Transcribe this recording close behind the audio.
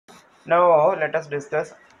Now let us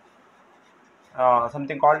discuss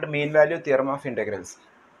something called mean value theorem of integrals.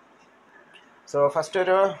 So first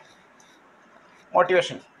a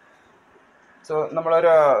motivation. So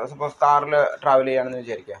suppose car travel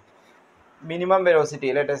minimum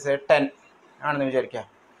velocity let us say 10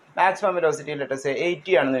 maximum velocity let us say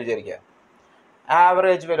 80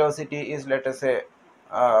 average velocity is let us say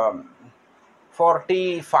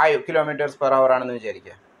 45 kilometers per hour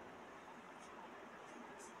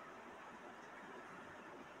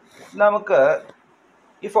നമുക്ക്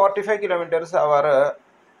ഈ 45 kilometres അവർ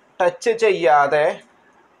touch ചെയ്യാതെ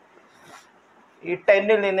ഈ 10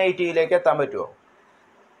 ൽ നിന്ന് 80 എത്താൻ പറ്റുമോ?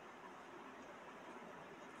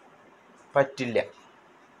 പറ്റില്ല.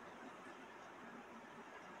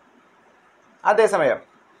 അതേസമയം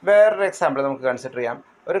വേറൊരു എക്സാമ്പിൾ നമുക്ക് കൺസിഡർ ചെയ്യാം.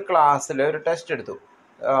 ഒരു ക്ലാസ്സിൽ ഒരു ടെസ്റ്റ് എടുത്തു,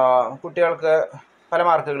 കുട്ടികൾക്ക് പല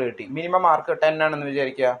മാർക്കുകൾ കിട്ടി. മിനിമം മാർക്ക് 10 ആണെന്ന്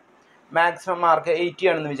വിചാരിക്കുക, മാക്സിമം മാർക്ക് 80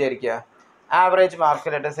 ആണെന്ന് വിചാരിക്കുക, ആവറേജ് മാർക്ക്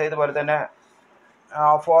ലെറ്റസ് ഇതുപോലെ തന്നെ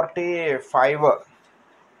 45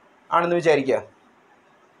 ആണെന്ന് വിചാരിക്കുക.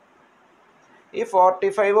 ഈ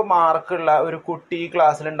 45 മാർക്കുള്ള ഒരു കുട്ടി ഈ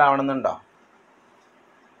ക്ലാസ്സിൽ ഉണ്ടാവണമെന്നുണ്ടോ?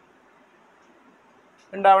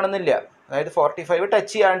 ഉണ്ടാവണമെന്നില്ല. അതായത് 45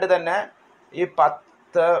 ടച്ച് ചെയ്യാണ്ട് തന്നെ ഈ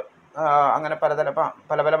 10 അങ്ങനെ പല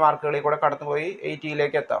പല മാർക്കുകളിൽ കൂടെ കടന്നുപോയി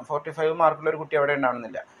 80 എത്താം. 45 മാർക്കുള്ള ഒരു കുട്ടി അവിടെ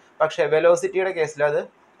ഉണ്ടാവണമെന്നില്ല. പക്ഷേ വെലോസിറ്റിയുടെ കേസിൽ അത്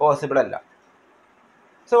പോസിബിൾ അല്ല.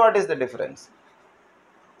 So what is the difference?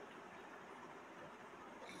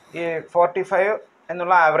 ഈ 45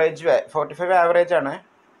 എന്നുള്ള ആവറേജ് 45 ആവറേജ് ആണ്.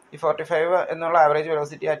 ഈ 45 എന്നുള്ള ആവറേജ്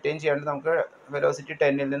വെലോസിറ്റി അറ്റൈൻ ചെയ്യാണ്ട് നമുക്ക് വെലോസിറ്റി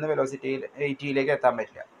 10 നിന്ന് വെലോസിറ്റി 80 എത്താൻ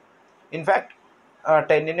പറ്റില്ല. ഇൻഫാക്ട്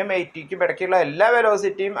 10നും 80ക്കും ഇടയ്ക്കുള്ള എല്ലാ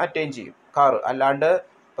വെലോസിറ്റിയും അറ്റൈൻ ചെയ്യും കാറ്. അല്ലാണ്ട്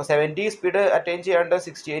ഇപ്പോൾ 70 സ്പീഡ് അറ്റൈൻ ചെയ്യാണ്ട്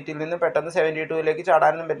 68 നിന്ന് പെട്ടെന്ന് 72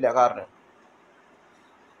 ചാടാനൊന്നും പറ്റില്ല കാറിന്.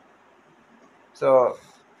 സോ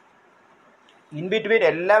ഇൻ ബിറ്റ്വീൻ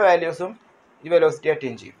എല്ലാ വാല്യൂസും ഈ വെലോസിറ്റി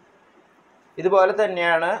അറ്റൈൻ ചെയ്യും. ഇതുപോലെ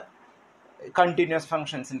തന്നെയാണ് കണ്ടിന്യൂസ്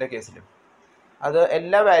ഫങ്ഷൻസിൻ്റെ കേസിലും. അത്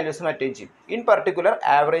എല്ലാ വാല്യൂസും അറ്റൈൻ ചെയ്യും. ഇൻ പർട്ടിക്കുലർ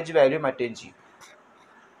ആവറേജ് വാല്യൂം അറ്റൈൻ ചെയ്യും.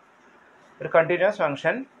 ഒരു കണ്ടിന്യൂസ്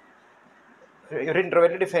ഫങ്ഷൻ, ഒരു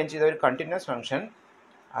ഇൻ്റർവെല്ലിൽ ഡിഫൈൻ ചെയ്ത ഒരു കണ്ടിന്യൂസ് ഫങ്ഷൻ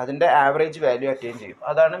അതിൻ്റെ ആവറേജ് വാല്യൂ അറ്റൈൻ ചെയ്യും.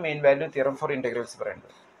 അതാണ് main value theorem four integrals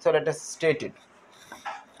പറയുന്നത്. So let us state it.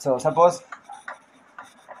 So suppose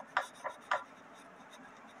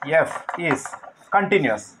f is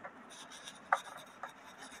continuous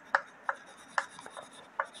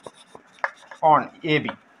on AB.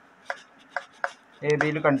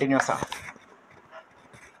 ABയിൽ continuous ആണ്.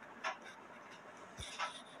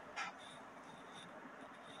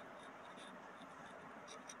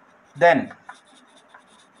 Then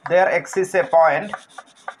there exists a point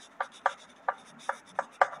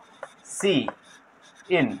C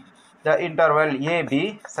in the interval AB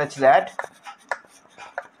such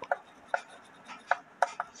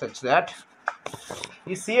that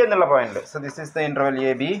ഈ C എന്നുള്ള point, so this is the interval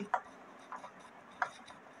AB.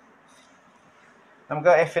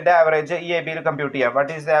 നമുക്ക് എഫിൻ്റെ average ഈ A ബിയിൽ compute ചെയ്യാം.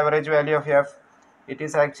 What is the average value of F? It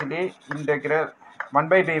is actually integral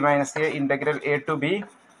 1/b - a integral a to b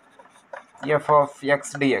f of x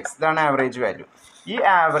dx. ഇതാണ് average value. ഈ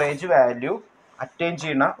average value attain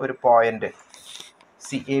ചെയ്യുന്ന ഒരു point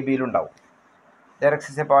C A ബിയിലുണ്ടാവും. there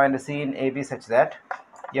exists a point C in AB such that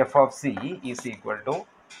f of C is equal to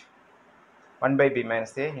 1/b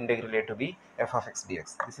 - a integral a to b f of x dx.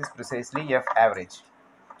 This is precisely f average.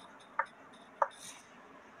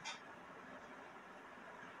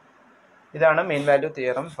 ഇതാണ് main value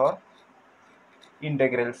theorem four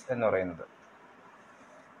integrals എന്ന് പറയുന്നത്.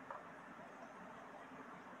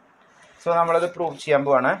 So നമ്മളത് prove ചെയ്യാൻ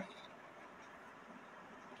പോവാണ്.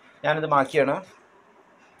 ഞാനിത് മാക്കിയാണ്.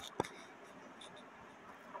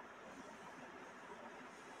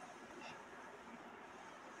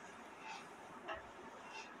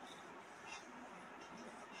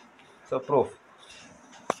 So proof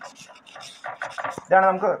ഇതാണ്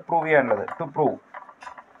നമുക്ക് prove ചെയ്യാനുള്ളത്. To prove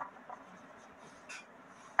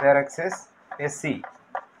there exists a C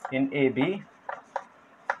in AB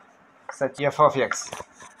such f of x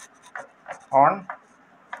on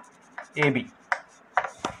AB.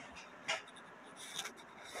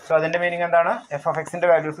 So അതിൻ്റെ മീനിങ് എന്താണ്? എഫ് ഓഫ് എക്സിൻ്റെ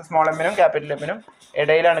വാല്യൂസ് സ്മോൾ എമ്മിനും ക്യാപിറ്റൽ എമ്മിനും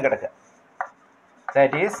ഇടയിലാണ് കിടക്കുക.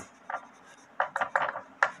 That is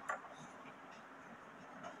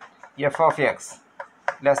F of X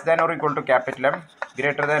less than or equal to capital M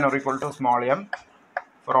greater than or equal to small M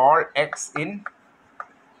for all X in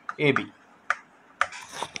AB.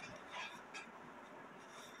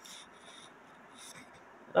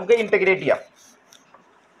 നമുക്ക് integrate ചെയ്യാം.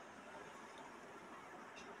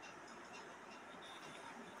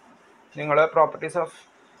 നിങ്ങൾ properties of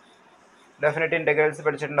definite integrals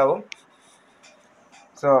പഠിച്ചിട്ടുണ്ടാവും.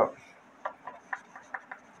 So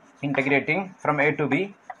integrating from A to B,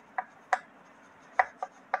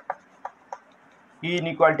 E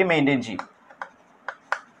inequality maintain G.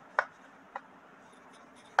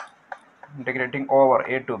 Integrating over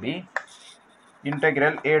A to B,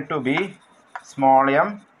 integral A to B small m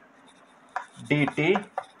dt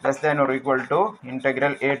less than or equal to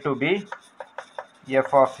integral A to B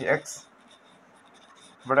f of x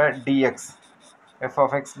dx, f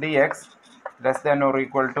of x dx less than or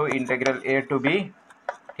equal to integral A to B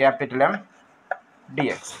capital M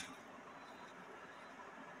dx.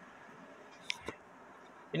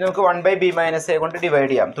 ഇനി നമുക്ക് 1 by b minus a കൊണ്ട് divide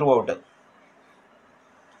ചെയ്യാം through out.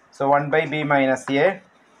 So 1 by b minus a,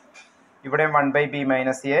 ഇവിടെയും 1 by b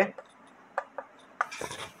minus a,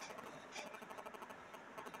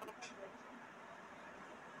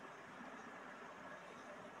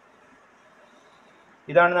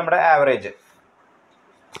 ഇതാണ് നമ്മുടെ average.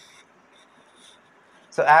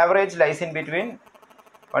 So average lies in between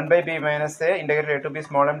 1 by b minus a integral a to b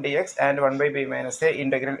small m dx and 1 by b minus a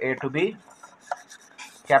integral a to b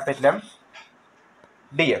capital M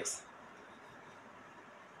dx.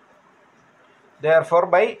 Therefore,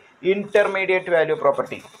 by intermediate value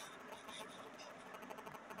property,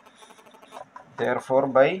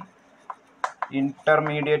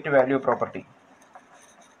 intermediate value property,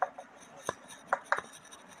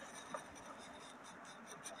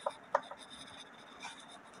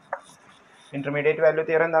 intermediate value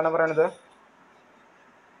theorem എന്താണ് പറയുന്നത്?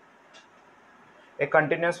 A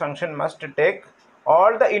continuous function must take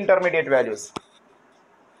all the intermediate values.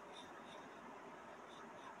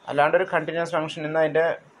 അല്ലാണ്ട് ഒരു continuous function നിന്ന് അതിൻ്റെ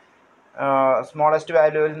smallest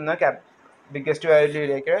വാല്യൂവിൽ നിന്ന് biggest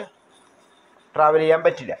വാല്യൂയിലേക്ക് travel ചെയ്യാൻ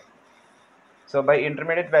പറ്റില്ല. So by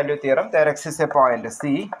intermediate value theorem there exists a point C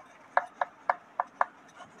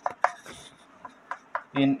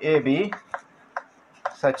in AB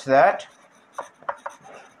such that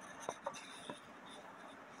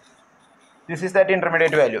this is that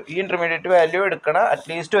intermediate value. ഈ intermediate value എടുക്കണ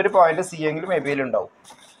at least ഒരു പോയിന്റ് സി എങ്കിലും എ ബിയിൽ ഉണ്ടാവും.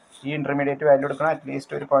 ഈ ഇന്റർമീഡിയറ്റ് വാല്യൂ എടുക്കണ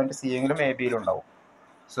അറ്റ്ലീസ്റ്റ് ഒരു പോയിന്റ് സി എങ്കിലും എ ബിയിൽ ഉണ്ടാവും.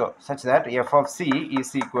 So such that F of C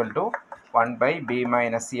is equal to 1 by b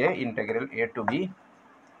minus a integral a to b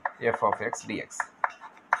f of x dx,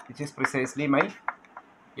 which is precisely my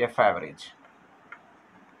f average.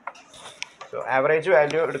 So average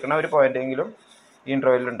value എടുക്കണ ഒരു point എങ്കിലും ഈ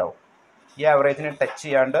ഇൻ്റർവെല്ലിൽ ഉണ്ടാവും. ഈ ആവറേജിനെ touch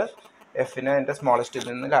ചെയ്യാണ്ട് എഫിന് അതിൻ്റെ സ്മോളസ്റ്റിൽ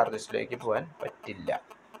നിന്ന് ലാർജസ്റ്റിലേക്ക് പോകാൻ പറ്റില്ല.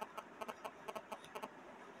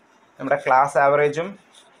 നമ്മുടെ ക്ലാസ് ആവറേജും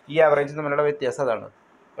ഈ ആവറേജും തമ്മിലുള്ള വ്യത്യാസം അതാണ്.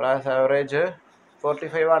 ക്ലാസ് ആവറേജ്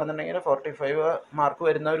 45 ആണെന്നുണ്ടെങ്കിൽ 45 മാർക്ക്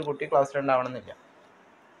വരുന്ന ഒരു കുട്ടി ക്ലാസ്സിൽ ഉണ്ടാവണമെന്നില്ല.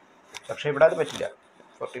 പക്ഷേ ഇവിടെ അത് പറ്റില്ല.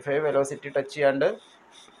 45 വെലോസിറ്റി ടച്ച് ചെയ്യാണ്ട്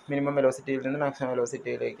മിനിമം വെലോസിറ്റിയിൽ നിന്ന് മാക്സിമം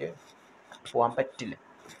വെലോസിറ്റിയിലേക്ക് പോകാൻ പറ്റില്ല.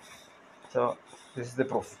 So this is the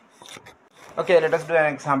proof. Okay, let us do an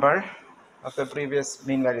example of the previous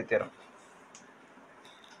mean value theorem.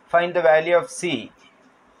 Find the value of c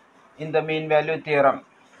in the mean value theorem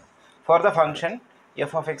for the function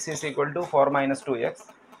f of x is equal to 4 minus 2x,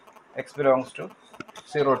 x belongs to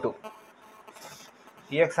 0 to.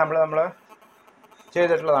 ഈ example നമ്മൾ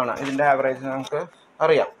ചെയ്തിട്ടുള്ളതാണ്. ഇതിൻ്റെ average നമുക്ക്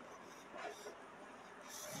അറിയാം.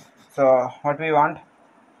 So what we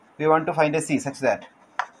want to find A c such that,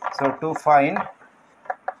 so to find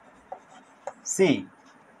c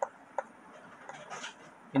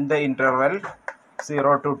in the interval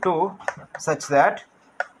 0 to 2 such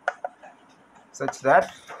that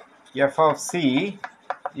f of c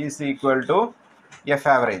is equal to f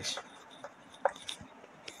average.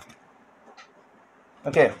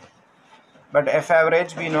 Okay, but f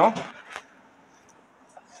average we know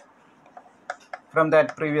from that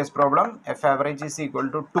previous problem, f average is equal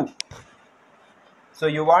to 2. So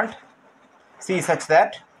you want c such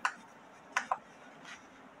that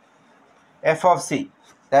f of c,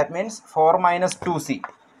 that means 4 minus 2c,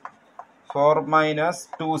 4 minus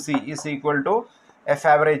 2c is equal to f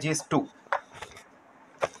average is 2.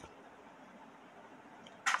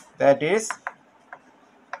 That is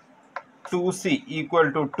 2c equal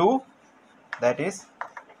to 2, that is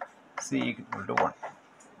c equal to 1.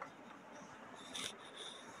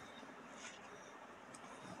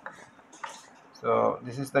 So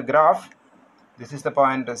this is the graph, this is the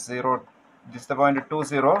point 0, this is the point 2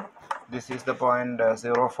 0, this is the point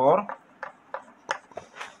 0 4,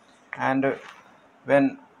 and when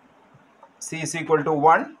c is equal to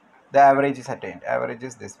 1 the average is attained. Average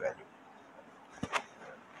is this value,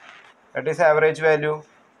 that is average value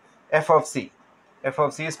f of c. F of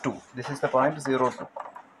c is 2, this is the point 0 2.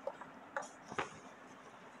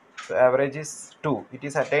 So average is 2, it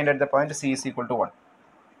is attained at the point c is equal to 1.